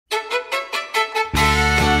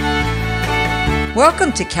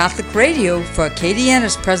Welcome to Catholic Radio for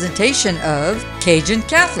Acadiana's presentation of Cajun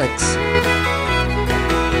Catholics.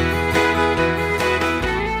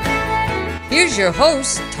 Here's your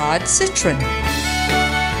host, Todd Citron.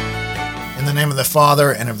 In the name of the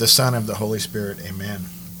Father, and of the Son, and of the Holy Spirit, amen.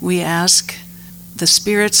 We ask the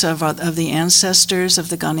spirits of the ancestors of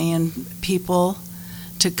the Ghanaian people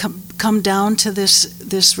to come down to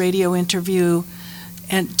this radio interview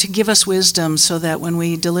and to give us wisdom so that when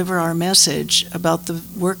we deliver our message about the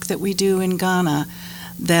work that we do in Ghana,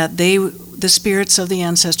 that the spirits of the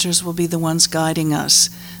ancestors will be the ones guiding us.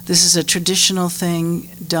 This is a traditional thing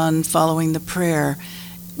done following the prayer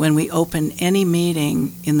when we open any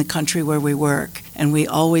meeting in the country where we work. And we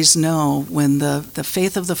always know when the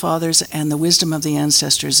faith of the fathers and the wisdom of the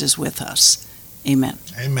ancestors is with us. Amen.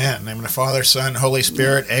 Amen. In the name of the Father, Son, Holy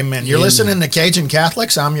Spirit, amen. You're listening to Cajun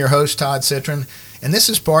Catholics. I'm your host, Todd Citron. And this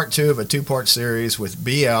is part 2 of a 2-part series with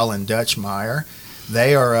BL and Dutch Meyer.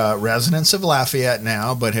 They are residents of Lafayette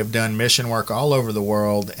now, but have done mission work all over the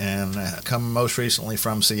world and come most recently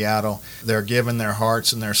from Seattle. They're giving their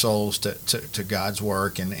hearts and their souls to God's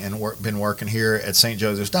work and been working here at St.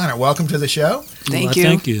 Joseph's Diner. Welcome to the show. Thank you.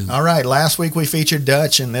 Thank you. All right, last week we featured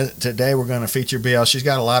Dutch, and today we're going to feature BL. She's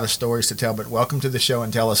got a lot of stories to tell, but welcome to the show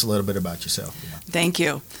and tell us a little bit about yourself. Thank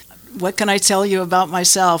you. What can I tell you about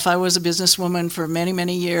myself? I was a businesswoman for many,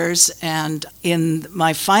 many years, and in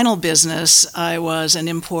my final business, I was an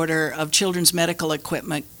importer of children's medical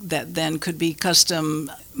equipment that then could be custom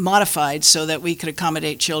modified so that we could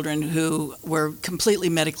accommodate children who were completely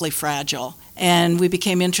medically fragile. And we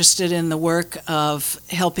became interested in the work of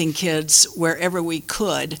helping kids wherever we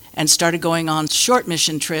could and started going on short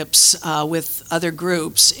mission trips with other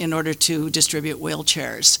groups in order to distribute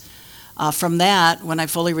wheelchairs. From that, when I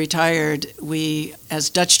fully retired, we,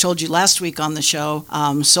 as Dutch told you last week on the show,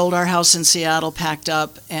 sold our house in Seattle, packed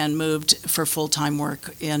up, and moved for full-time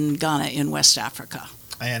work in Ghana in West Africa.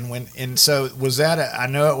 And so was that I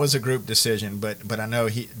know it was a group decision, but I know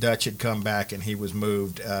Dutch had come back and he was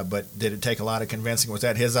moved. But did it take a lot of convincing? Was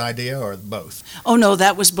that his idea or both? Oh no,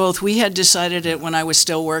 that was both. We had decided it when I was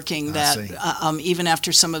still working that even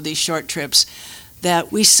after some of these short trips,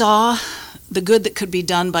 that we saw the good that could be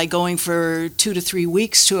done by going for 2 to 3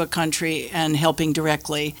 weeks to a country and helping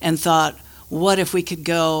directly, and thought, what if we could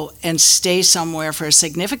go and stay somewhere for a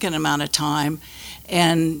significant amount of time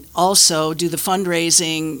and also do the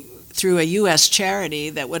fundraising through a U.S. charity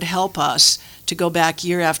that would help us to go back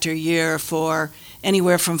year after year for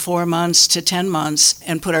anywhere from 4 months to 10 months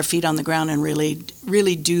and put our feet on the ground and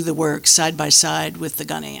really do the work side by side with the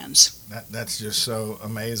Ghanaians. That's just so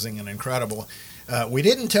amazing and incredible. We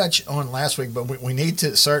didn't touch on last week, but we need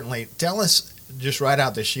to certainly tell us just right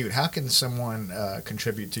out the chute, how can someone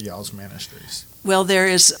contribute to y'all's ministries? Well, there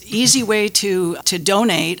is easy way to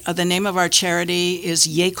donate. The name of our charity is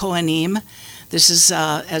Yekoanim. This is,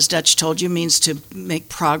 as Dutch told you, means to make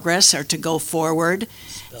progress or to go forward.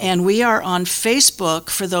 And we are on Facebook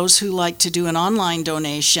for those who like to do an online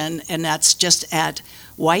donation, and that's just at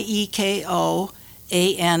YEKOANIM.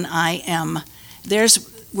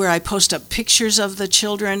 There's where I post up pictures of the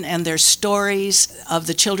children and their stories of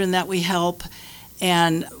the children that we help.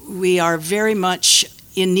 And we are very much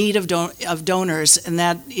in need of donors, and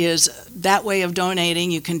that way of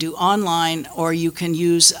donating you can do online, or you can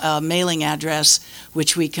use a mailing address,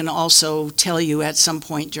 which we can also tell you at some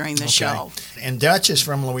point during the show. And Dutch is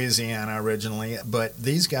from Louisiana originally, but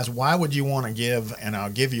these guys, why would you want to give? And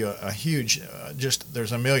I'll give you a huge,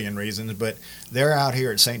 there's a million reasons, but they're out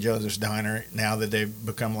here at St. Joseph's Diner now that they've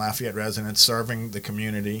become Lafayette residents, serving the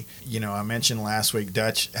community. You know, I mentioned last week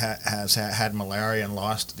Dutch has had malaria and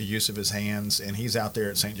lost the use of his hands, and he's out there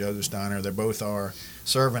at St. Joseph's Diner. They both are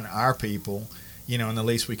serving our people, you know, and the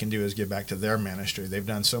least we can do is give back to their ministry. They've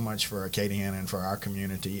done so much for Acadiana and for our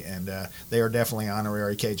community, and they are definitely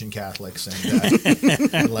honorary Cajun Catholics,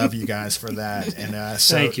 and I love you guys for that. And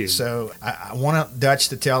Thank you. So I want Dutch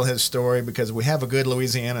to tell his story because we have a good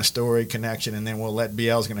Louisiana story connection, and then we'll let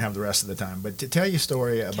BL's going to have the rest of the time. But to tell your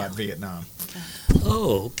story about Vietnam.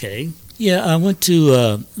 Oh, okay. Yeah, I went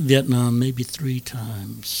to Vietnam maybe 4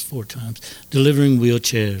 times, delivering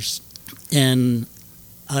wheelchairs. And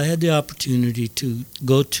I had the opportunity to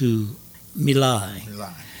go to My Lai.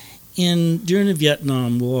 During the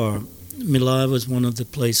Vietnam War, My Lai was one of the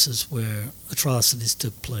places where atrocities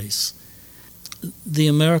took place. The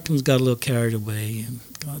Americans got a little carried away, and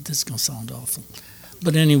God, this is going to sound awful.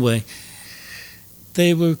 But anyway,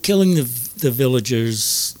 they were killing the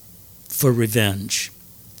villagers for revenge.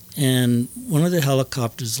 And one of the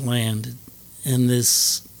helicopters landed, and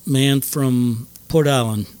this man from Port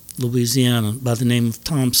Allen, Louisiana, by the name of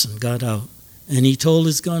Thompson, got out And he told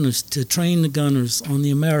his gunners to train the gunners on the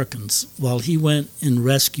Americans while he went and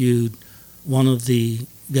rescued one of the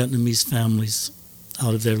Vietnamese families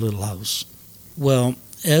out of their little house. Well,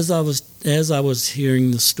 as I was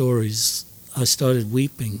hearing the stories, I started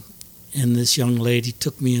weeping, and this young lady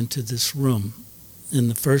took me into this room. And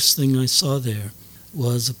the first thing I saw there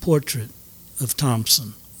was a portrait of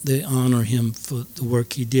Thompson. They honor him for the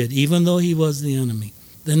work he did, even though he was the enemy.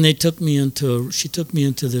 Then she took me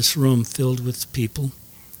into this room filled with people.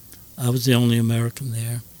 I was the only American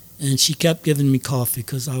there. And she kept giving me coffee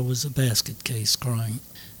because I was a basket case crying.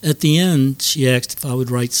 At the end, she asked if I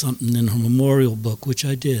would write something in her memorial book, which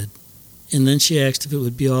I did. And then she asked if it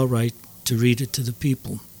would be all right to read it to the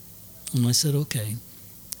people. And I said, okay.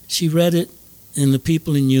 She read it, and the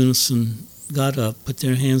people in unison got up, put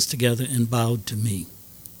their hands together, and bowed to me.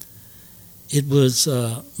 It was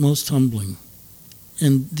most humbling.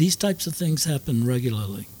 And these types of things happen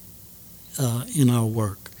regularly in our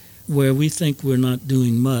work, where we think we're not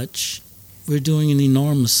doing much. We're doing an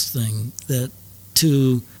enormous thing that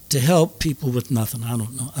to help people with nothing. I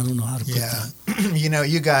don't know how to put that. You know,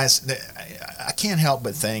 you guys, I can't help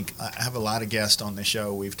but think, I have a lot of guests on the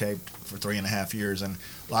show we've taped for 3.5 years, and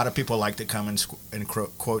a lot of people like to come and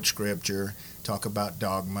quote scripture, talk about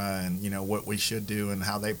dogma and, you know, what we should do and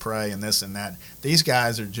how they pray and this and that. These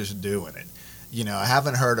guys are just doing it. You know, I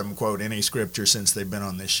haven't heard them quote any scripture since they've been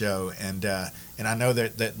on this show, and I know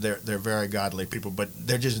that they're very godly people, but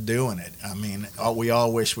they're just doing it. I mean, we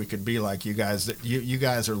all wish we could be like you guys. That you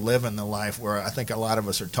guys are living the life where I think a lot of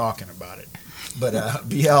us are talking about it. But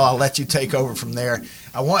BL, I'll let you take over from there.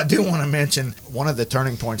 I do want to mention one of the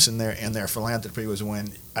turning points in their philanthropy was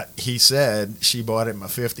when he said she bought him a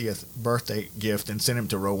 50th birthday gift and sent him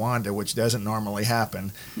to Rwanda, which doesn't normally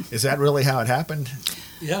happen. Is that really how it happened?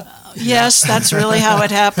 Yeah. Yes, that's really how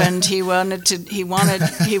it happened. He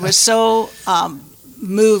was so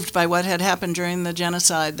moved by what had happened during the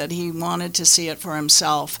genocide that he wanted to see it for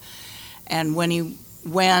himself. And when he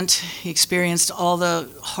went, he experienced all the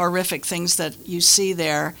horrific things that you see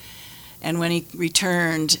there. And when he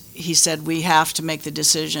returned, he said, we have to make the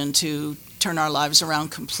decision to turn our lives around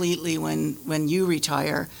completely when you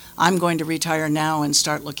retire. I'm going to retire now and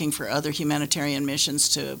start looking for other humanitarian missions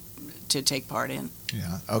to take part in.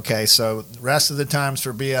 Yeah. Okay. So the rest of the times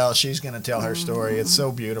for BL, she's going to tell her story. It's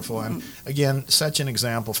so beautiful. And again, such an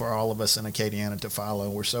example for all of us in Acadiana to follow.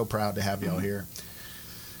 We're so proud to have y'all here.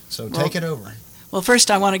 So take it over. Well,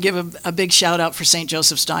 first I want to give a big shout out for St.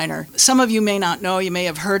 Joseph's Diner. Some of you may not know, you may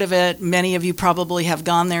have heard of it. Many of you probably have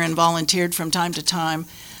gone there and volunteered from time to time.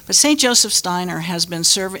 But St. Joseph's Diner has been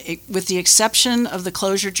serving, with the exception of the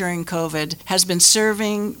closure during COVID, has been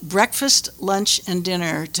serving breakfast, lunch, and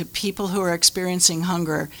dinner to people who are experiencing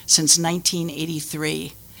hunger since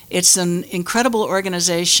 1983. It's an incredible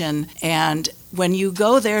organization, and when you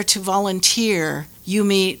go there to volunteer, you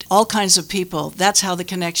meet all kinds of people. That's how the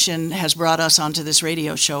connection has brought us onto this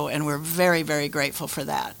radio show, and we're very, very grateful for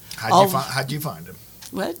that. How'd you find them?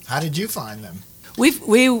 What? How did you find them?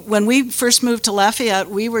 When we first moved to Lafayette,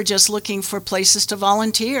 we were just looking for places to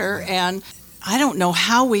volunteer, and I don't know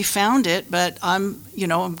how we found it, but I'm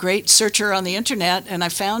a great searcher on the internet, and I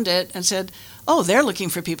found it and said, oh, they're looking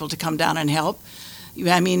for people to come down and help.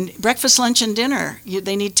 I mean, breakfast, lunch, and dinner.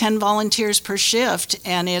 They need 10 volunteers per shift,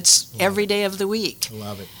 and it's every day of the week.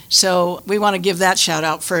 Love it. So we want to give that shout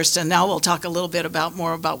out first, and now we'll talk a little bit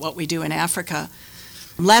more about what we do in Africa.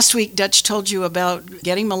 Last week, Dutch told you about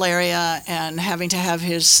getting malaria and having to have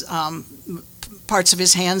his parts of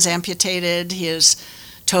his hands amputated, his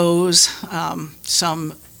toes,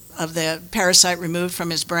 some of the parasite removed from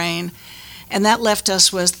his brain. And that left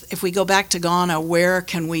us with, if we go back to Ghana, where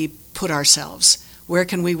can we put ourselves? Where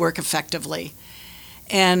can we work effectively?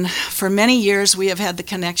 And for many years, we have had the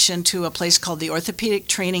connection to a place called the Orthopedic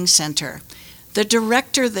Training Center. The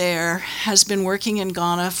director there has been working in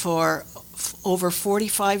Ghana for over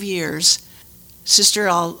 45 years. Sister,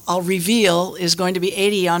 I'll reveal, is going to be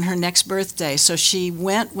 80 on her next birthday. So she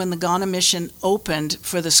went when the Ghana mission opened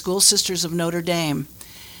for the School Sisters of Notre Dame.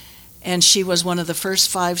 And she was one of the first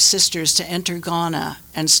 5 sisters to enter Ghana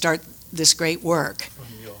and start this great work.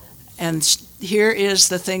 And here is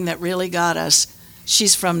the thing that really got us.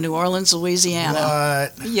 She's from New Orleans, Louisiana.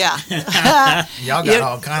 What? Yeah. Y'all got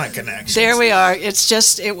all kind of connections. There we are.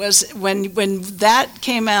 It was when that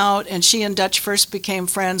came out and she and Dutch first became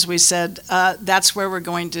friends, we said, that's where we're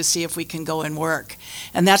going to see if we can go and work.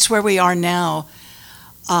 And that's where we are now.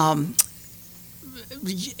 For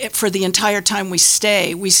the entire time we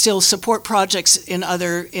stay, we still support projects in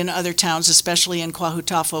other towns, especially in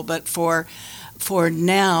Kwahutafo, but for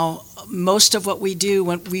now, most of what we do,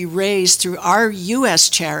 when we raise through our U.S.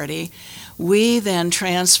 charity, we then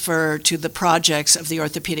transfer to the projects of the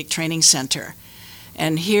Orthopedic Training Center.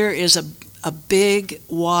 And here is a big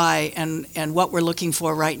why and what we're looking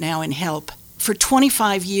for right now in help. For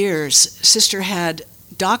 25 years, Sister had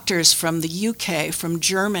doctors from the UK, from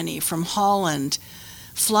Germany, from Holland,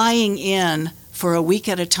 flying in for a week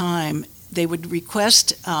at a time. They would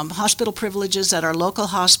request hospital privileges at our local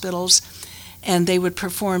hospitals, and they would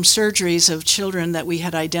perform surgeries of children that we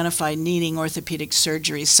had identified needing orthopedic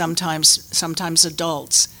surgery, sometimes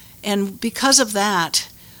adults. And because of that,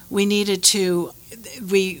 we needed to,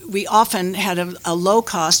 we often had a low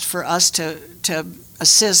cost for us to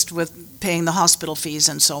assist with paying the hospital fees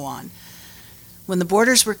and so on. When the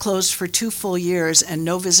borders were closed for 2 full years and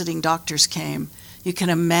no visiting doctors came, you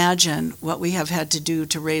can imagine what we have had to do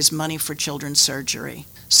to raise money for children's surgery.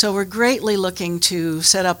 So we're greatly looking to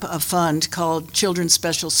set up a fund called Children's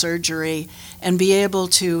Special Surgery and be able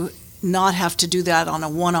to not have to do that on a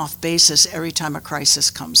one-off basis every time a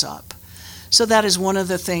crisis comes up. So that is one of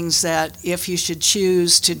the things that if you should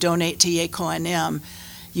choose to donate to YECO-NM,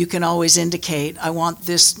 you can always indicate, I want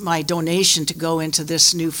my donation to go into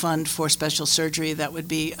this new fund for special surgery. That would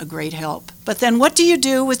be a great help. But then what do you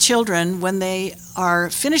do with children when they are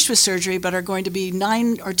finished with surgery but are going to be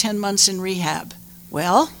 9 or 10 months in rehab?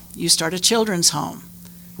 Well, you start a children's home,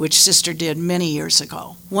 which Sister did many years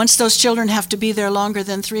ago. Once those children have to be there longer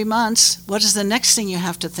than 3 months, what is the next thing you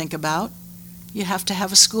have to think about? You have to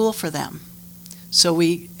have a school for them. So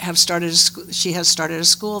she has started a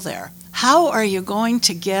school there. How are you going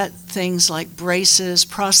to get things like braces,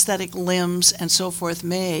 prosthetic limbs, and so forth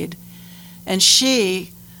made? And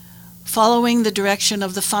she, following the direction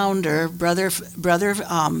of the founder, Brother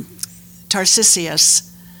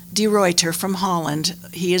Tarcisius de Ruyter from Holland,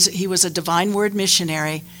 he was a Divine Word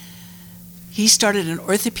missionary. He started an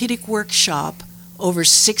orthopedic workshop over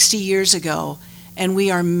 60 years ago, and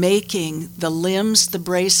we are making the limbs, the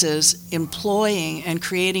braces, employing and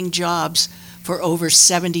creating jobs for over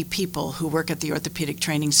 70 people who work at the Orthopedic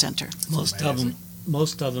Training Center.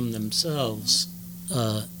 Most of them themselves,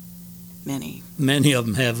 many of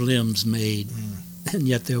them have limbs made, and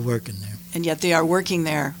yet they're working there. And yet they are working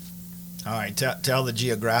there. All right, tell the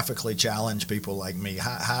geographically challenged people like me,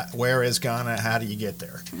 where is Ghana? How do you get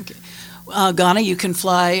there? Okay. Ghana, you can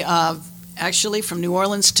fly actually from New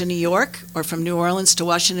Orleans to New York or from New Orleans to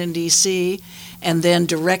Washington, D.C., and then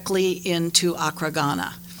directly into Accra,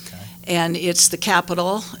 Ghana. And it's the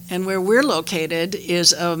capital, and where we're located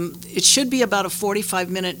is, it should be about a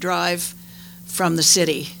 45-minute drive from the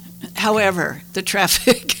city. However, the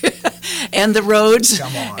traffic and the roads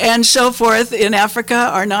and so forth in Africa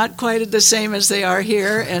are not quite the same as they are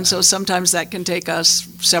here, and so sometimes that can take us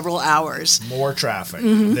several hours. More traffic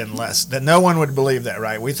than less. Then no one would believe that,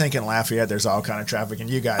 right? We think in Lafayette there's all kind of traffic, and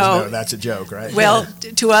you guys know that's a joke, right? Well,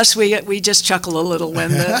 to us, we just chuckle a little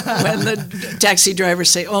when the taxi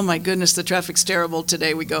drivers say, "Oh my goodness, the traffic's terrible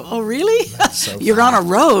today." We go, "Oh really? So You're on a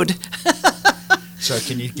road." So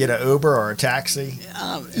can you get an Uber or a taxi?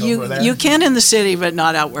 You can in the city, but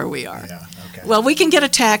not out where we are. Yeah, okay. Well, we can get a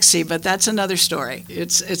taxi, but that's another story.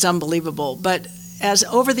 It's unbelievable. But as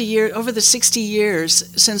over the 60 years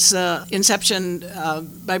since the inception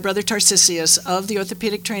by Brother Tarcisius of the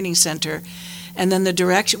Orthopedic Training Center, and then the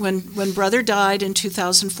direction when Brother died in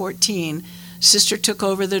 2014, Sister took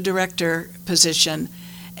over the director position,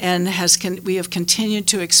 and we have continued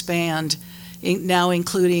to expand. Now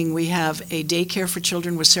including, we have a daycare for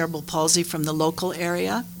children with cerebral palsy from the local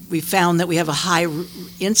area. We found that we have a high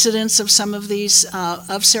incidence of some of these,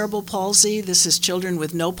 of cerebral palsy. This is children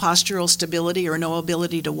with no postural stability or no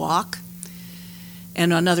ability to walk.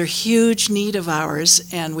 And another huge need of ours,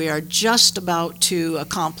 and we are just about to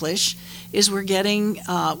accomplish, is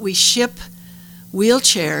we ship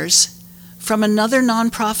wheelchairs from another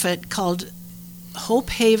nonprofit called Hope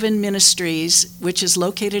Haven Ministries, which is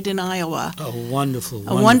located in Iowa. A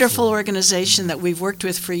wonderful organization that we've worked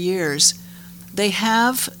with for years. They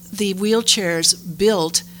have the wheelchairs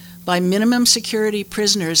built by minimum security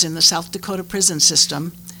prisoners in the South Dakota prison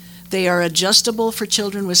system. They are adjustable for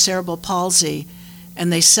children with cerebral palsy,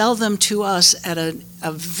 and they sell them to us at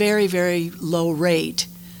a very, very low rate.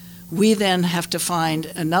 We then have to find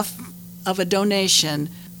enough of a donation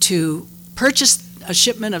to purchase a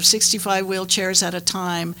shipment of 65 wheelchairs at a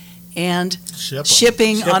time and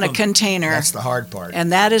shipping on a container. That's the hard part.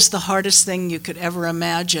 And that is the hardest thing you could ever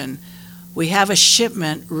imagine. We have a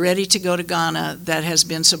shipment ready to go to Ghana that has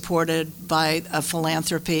been supported by a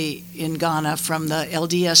philanthropy in Ghana from the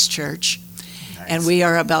LDS Church. Nice. And we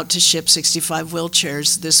are about to ship 65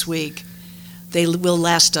 wheelchairs this week. they will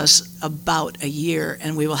last us about a year,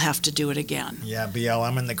 and we will have to do it again. Yeah, BL,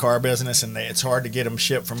 I'm in the car business, and it's hard to get them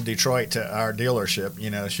shipped from Detroit to our dealership.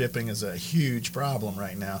 Shipping is a huge problem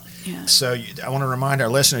right now. Yeah. So I want to remind our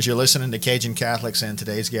listeners, you're listening to Cajun Catholics, and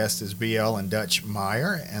today's guest is BL and Dutch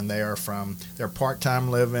Meyer, and they're part-time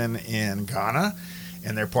living in Ghana,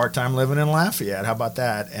 and they're part-time living in Lafayette. How about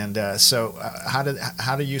that? And so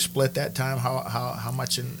how do you split that time? How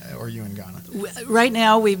much are you in Ghana? Right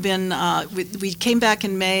now, we've been we came back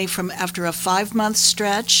in May from after a 5-month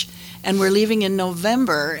stretch, and we're leaving in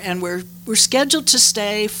November, and we're scheduled to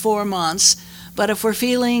stay 4 months. But if we're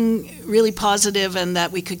feeling really positive and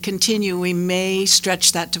that we could continue, we may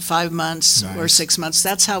stretch that to 5 months or 6 months.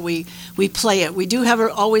 That's how we play it. We do have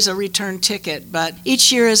always a return ticket, but each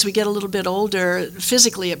year as we get a little bit older,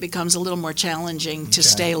 physically it becomes a little more challenging to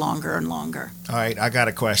stay longer and longer. All right, I got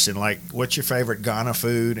a question. What's your favorite Ghana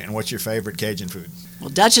food and what's your favorite Cajun food? Well,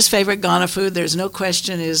 Dutch's favorite Ghana food, there's no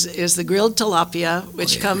question, is the grilled tilapia,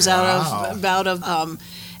 which comes out of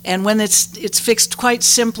and when it's fixed quite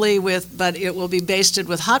simply but it will be basted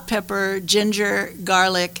with hot pepper, ginger,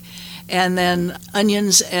 garlic, and then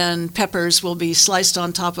onions and peppers will be sliced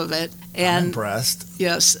on top of it. And I'm impressed.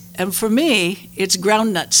 Yes, and for me, it's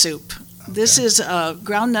groundnut soup. Okay. This is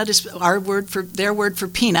groundnut is their word for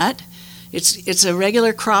peanut. It's a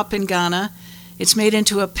regular crop in Ghana. It's made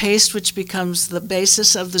into a paste which becomes the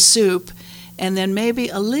basis of the soup, and then maybe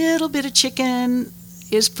a little bit of chicken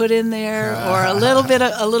is put in there, or a little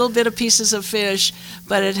bit of pieces of fish,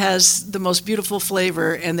 but it has the most beautiful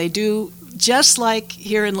flavor. And they do, just like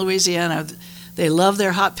here in Louisiana, they love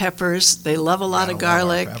their hot peppers, they love a lot of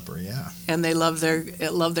garlic, and they love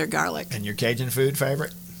their garlic. And your Cajun food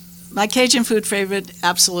favorite? My Cajun food favorite,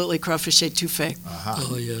 absolutely crawfish étouffée.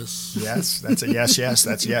 Oh yes, yes, that's a yes.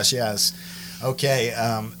 That's yes. Okay,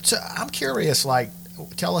 so I'm curious,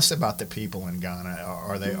 tell us about the people in Ghana.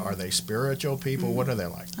 Are they spiritual people? What are they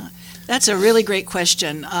like? That's a really great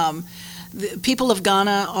question. The people of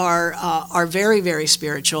Ghana are very, very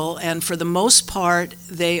spiritual, and for the most part,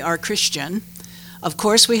 they are Christian. Of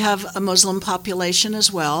course, we have a Muslim population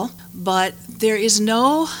as well, but there is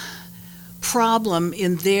no problem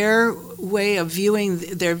in their way of viewing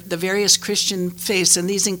the various Christian faiths, and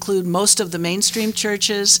these include most of the mainstream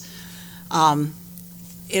churches.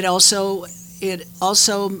 It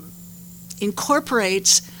also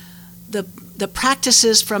incorporates the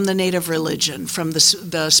practices from the native religion, from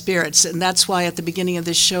the spirits, and that's why at the beginning of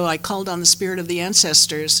this show I called on the spirit of the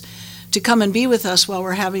ancestors to come and be with us while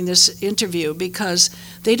we're having this interview, because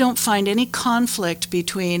they don't find any conflict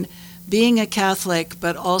between being a Catholic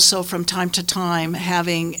but also from time to time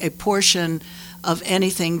having a portion of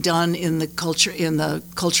anything done in the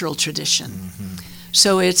cultural tradition. Mm-hmm.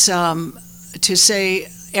 So it's to say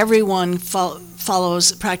everyone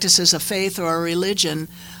practices a faith or a religion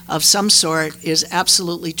of some sort is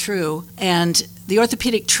absolutely true. And the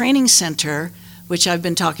Orthopedic Training Center, which I've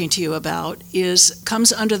been talking to you about,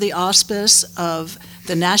 comes under the auspice of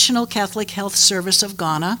the National Catholic Health Service of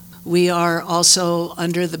Ghana. We are also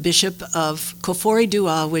under the Bishop of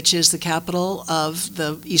Koforidua, which is the capital of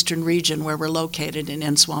the eastern region where we're located in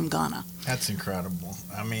Nsawam, Ghana. That's incredible.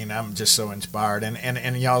 I mean, I'm just so inspired.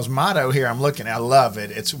 And y'all's motto here, I love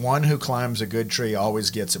it. It's one who climbs a good tree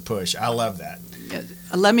always gets a push. I love that.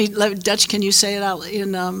 Dutch, can you say it out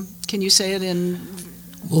in, can you say it in?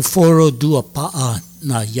 Woforo dua pa'a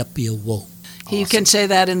na yapia wo. You can say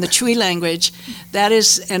that in the Chui language. That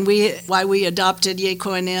is, and why we adopted Ye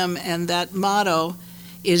Koenim, and that motto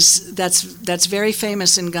that's very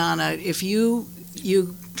famous in Ghana. If you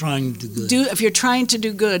trying to do good. If you're trying to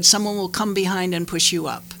do good, someone will come behind and push you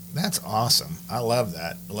up. That's awesome. I love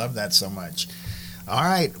that. I love that so much. All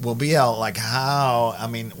right. Well, BL,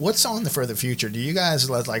 what's on for the future? Do you guys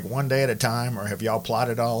one day at a time, or have y'all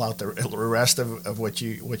plotted all out the rest of what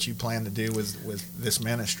you plan to do with this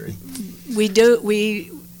ministry? We do.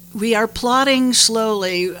 We are plotting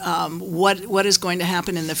slowly what is going to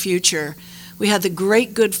happen in the future. We had the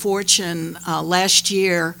great good fortune last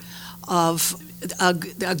year of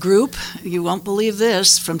a group, you won't believe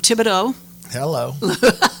this, from Thibodaux. Hello.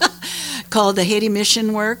 Called the Haiti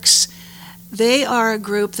Mission Works. They are a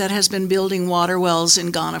group that has been building water wells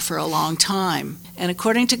in Ghana for a long time. And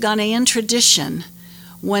according to Ghanaian tradition,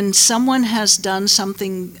 when someone has done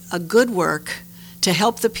a good work to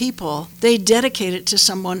help the people, they dedicate it to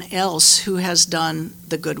someone else who has done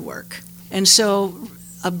the good work. And so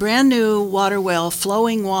a brand new water well,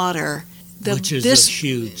 flowing water, which is a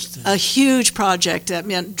huge thing. A huge project that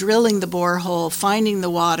meant drilling the borehole, finding the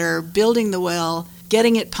water, building the well,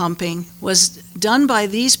 getting it pumping, was done by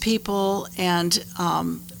these people, and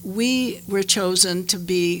we were chosen to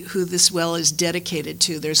be who this well is dedicated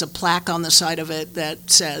to. There's a plaque on the side of it that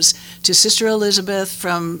says, to Sister Elizabeth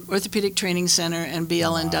from Orthopedic Training Center and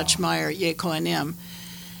BLN Dutch Meyer, YECO-NM.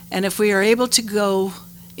 And if we are able to go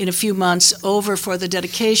in a few months over for the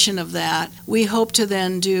dedication of that, we hope to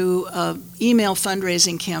then do an email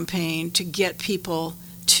fundraising campaign to get people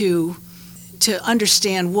to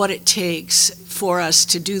understand what it takes for us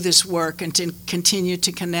to do this work and to continue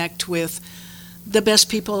to connect with the best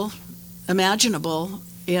people imaginable.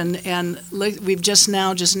 And we've just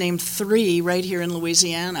named 3 right here in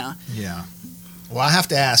Louisiana. Yeah. Well, I have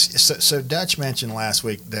to ask, so Dutch mentioned last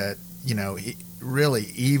week that, really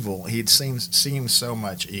evil. He'd seen so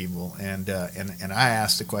much evil, and I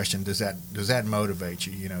asked the question, does that motivate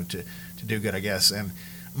you, to do good, I guess. And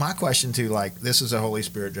my question too, this is a Holy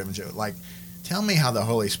Spirit driven show. Tell me how the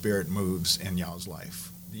Holy Spirit moves in y'all's life.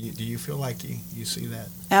 Do you feel like you see that?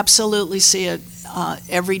 Absolutely see it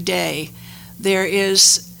every day.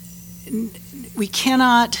 We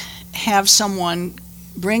cannot have someone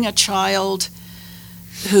bring a child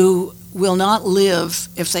who will not live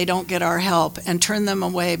if they don't get our help and turn them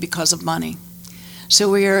away because of money.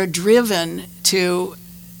 So we are driven to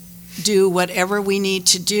do whatever we need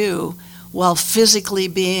to do while physically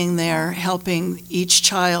being there, helping each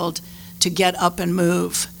child to get up and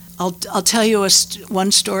move. I'll tell you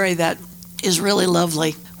one story that is really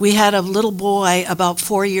lovely. We had a little boy about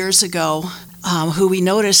 4 years ago who we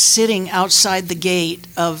noticed sitting outside the gate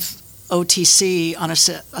of OTC on a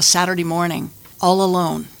Saturday morning, all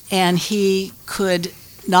alone. And he could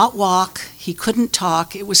not walk, he couldn't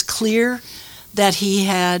talk. It was clear that he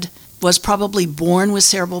was probably born with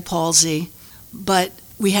cerebral palsy, but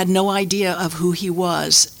we had no idea of who he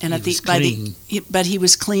was. And but he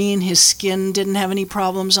was clean, his skin didn't have any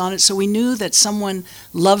problems on it, so we knew that someone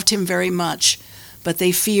loved him very much, but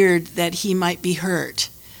they feared that he might be hurt.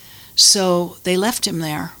 So they left him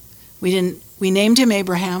there. We named him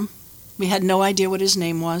Abraham. We had no idea what his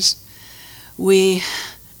name was. We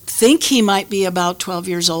think he might be about 12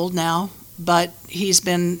 years old now, but he's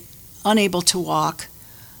been unable to walk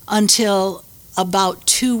until about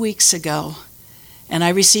 2 weeks ago. And I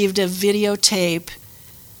received a videotape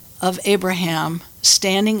of Abraham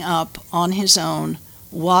standing up on his own,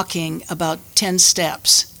 walking about 10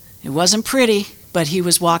 steps. It wasn't pretty, but he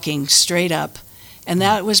was walking straight up. And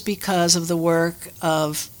that was because of the work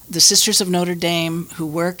of the Sisters of Notre Dame who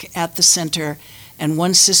work at the center. And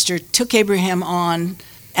one sister took Abraham on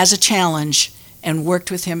as a challenge and worked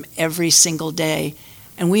with him every single day.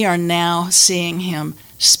 And we are now seeing him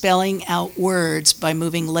spelling out words by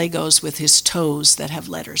moving Legos with his toes that have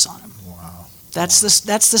letters on them. Wow. That's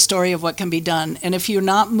the story of what can be done. And if you're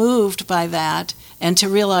not moved by that and to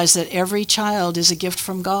realize that every child is a gift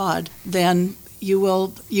from God, then you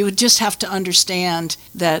would just have to understand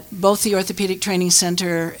that both the Orthopedic Training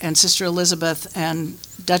Center and Sister Elizabeth and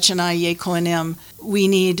Dutch and I, YECO-NM, we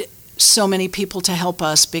need so many people to help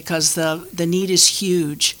us because the need is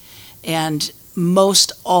huge, and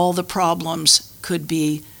most all the problems could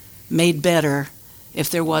be made better if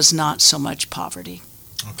there was not so much poverty.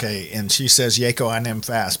 Okay, and she says YECO-NM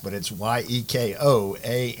fast, but it's YEKOANIM,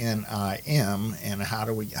 and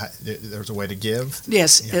there's a way to give?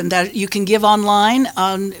 Yes, yeah. And that you can give online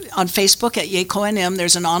on Facebook at YECO-NM.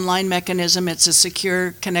 There's an online mechanism. It's a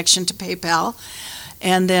secure connection to PayPal.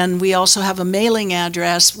 And then we also have a mailing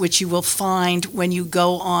address, which you will find when you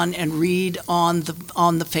go on and read on the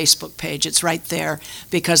Facebook page. It's right there,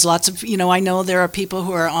 because lots of, I know there are people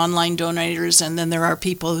who are online donors, and then there are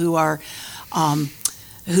people who are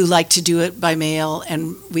who like to do it by mail,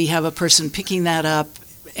 and we have a person picking that up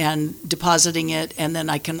and depositing it, and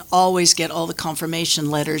then I can always get all the confirmation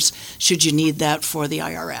letters should you need that for the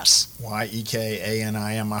IRS.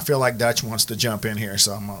 YEKANIM. I feel like Dutch wants to jump in here,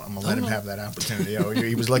 so I'm going to let him have that opportunity.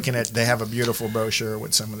 He was looking at, they have a beautiful brochure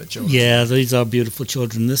with some of the children. Yeah, these are beautiful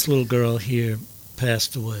children. This little girl here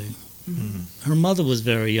passed away. Mm-hmm. Her mother was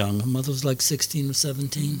very young. Her mother was like 16 or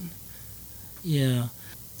 17. Yeah.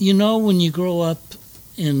 When you grow up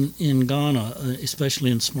in Ghana,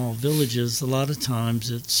 especially in small villages, a lot of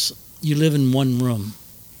times you live in one room,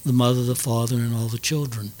 the mother, the father, and all the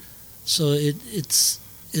children. So it's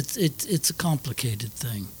a complicated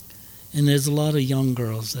thing, and there's a lot of young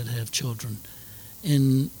girls that have children,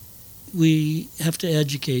 and we have to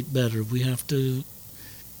educate better. We have to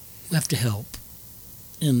help,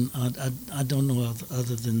 and I don't know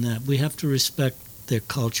other than that. We have to respect their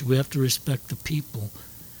culture. We have to respect the people.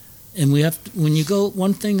 And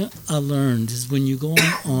one thing I learned is when you go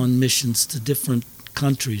on missions to different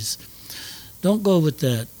countries, don't go with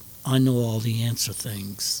that, I know all the answer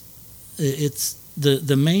things. It's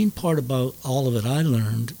the main part about all of it I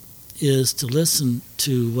learned is to listen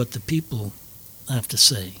to what the people have to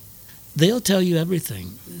say. They'll tell you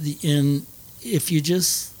everything, and if you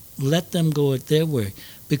just let them go it their way,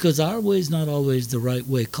 because our way is not always the right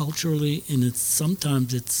way culturally, and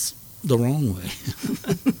sometimes it's the wrong way.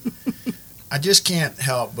 I just can't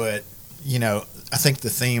help but, I think the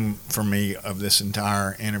theme for me of this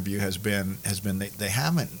entire interview has been they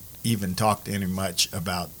haven't even talked any much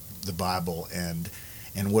about the Bible and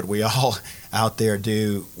what we all out there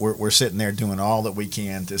do. We're sitting there doing all that we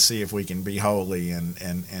can to see if we can be holy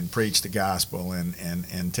and preach the gospel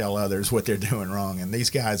and tell others what they're doing wrong. And these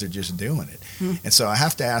guys are just doing it. And so I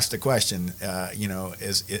have to ask the question,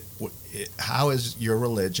 how is your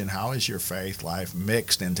religion, how is your faith life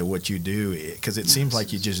mixed into what you do? Because it seems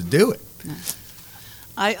like you just do it.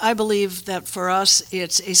 I believe that for us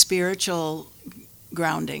it's a spiritual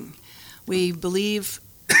grounding. We believe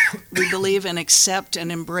and accept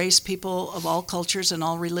and embrace people of all cultures and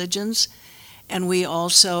all religions, and we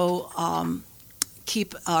also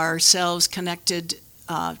keep ourselves connected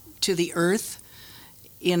to the earth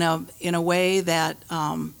in a way that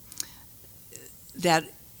that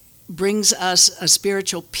brings us a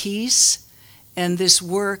spiritual peace. And this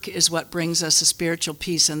work is what brings us a spiritual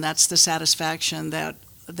peace, and that's the satisfaction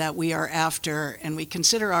that we are after, and we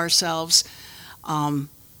consider ourselves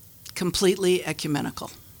completely ecumenical.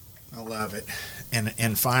 I love it.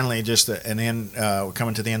 And finally, we're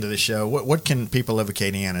coming to the end of the show. What can people of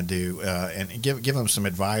Acadiana do? And give them some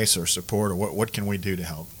advice or support, or what can we do to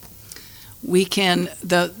help? We can.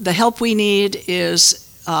 The help we need is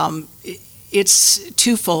it's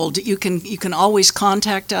twofold. You can always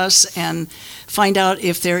contact us and find out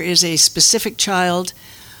if there is a specific child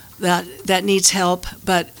that needs help.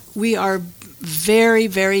 But we are very,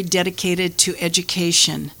 very dedicated to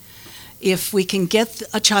education. If we can get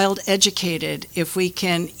a child educated,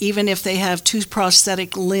 even if they have 2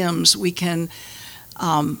 prosthetic limbs, we can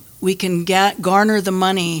garner the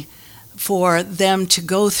money for them to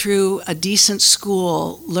go through a decent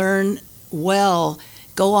school, learn well,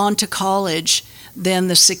 go on to college, then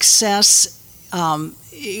the success,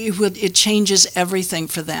 it changes everything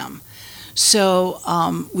for them. So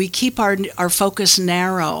we keep our focus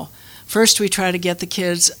narrow. First, we try to get the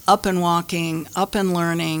kids up and walking, up and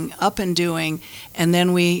learning, up and doing, and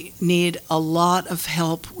then we need a lot of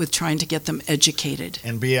help with trying to get them educated.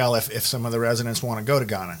 And BL, if some of the residents want to go to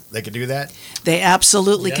Ghana, they could do that? They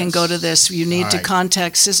absolutely can go to this. You need to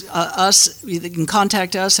contact us. You can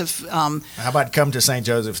contact us. How about come to St.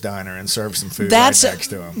 Joseph's Diner and serve some food right next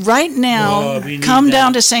to them? Right now, come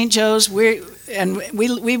down to St. Joe's. We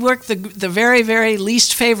work the very, very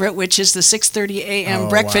least favorite, which is the 6:30 a.m.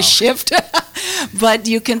 breakfast shift. But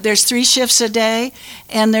there's 3 shifts a day,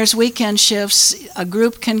 and there's weekend shifts. A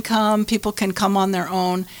group can come, people can come on their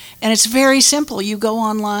own, and it's very simple. You go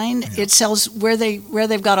online, it tells where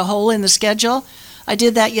they've got a hole in the schedule. I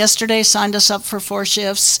did that yesterday, signed us up for 4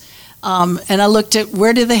 shifts. And I looked at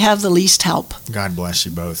where do they have the least help. God bless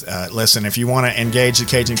you both. Listen, if you want to engage the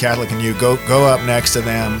Cajun Catholic and you go up next to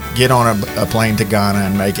them, get on a plane to Ghana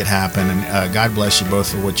and make it happen. And God bless you both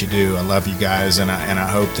for what you do. I love you guys, and I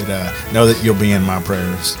hope that know that you'll be in my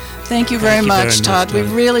prayers. Thank you very much, Todd. We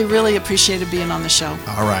really, really appreciated being on the show.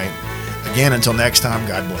 All right. Again, until next time,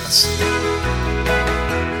 God bless.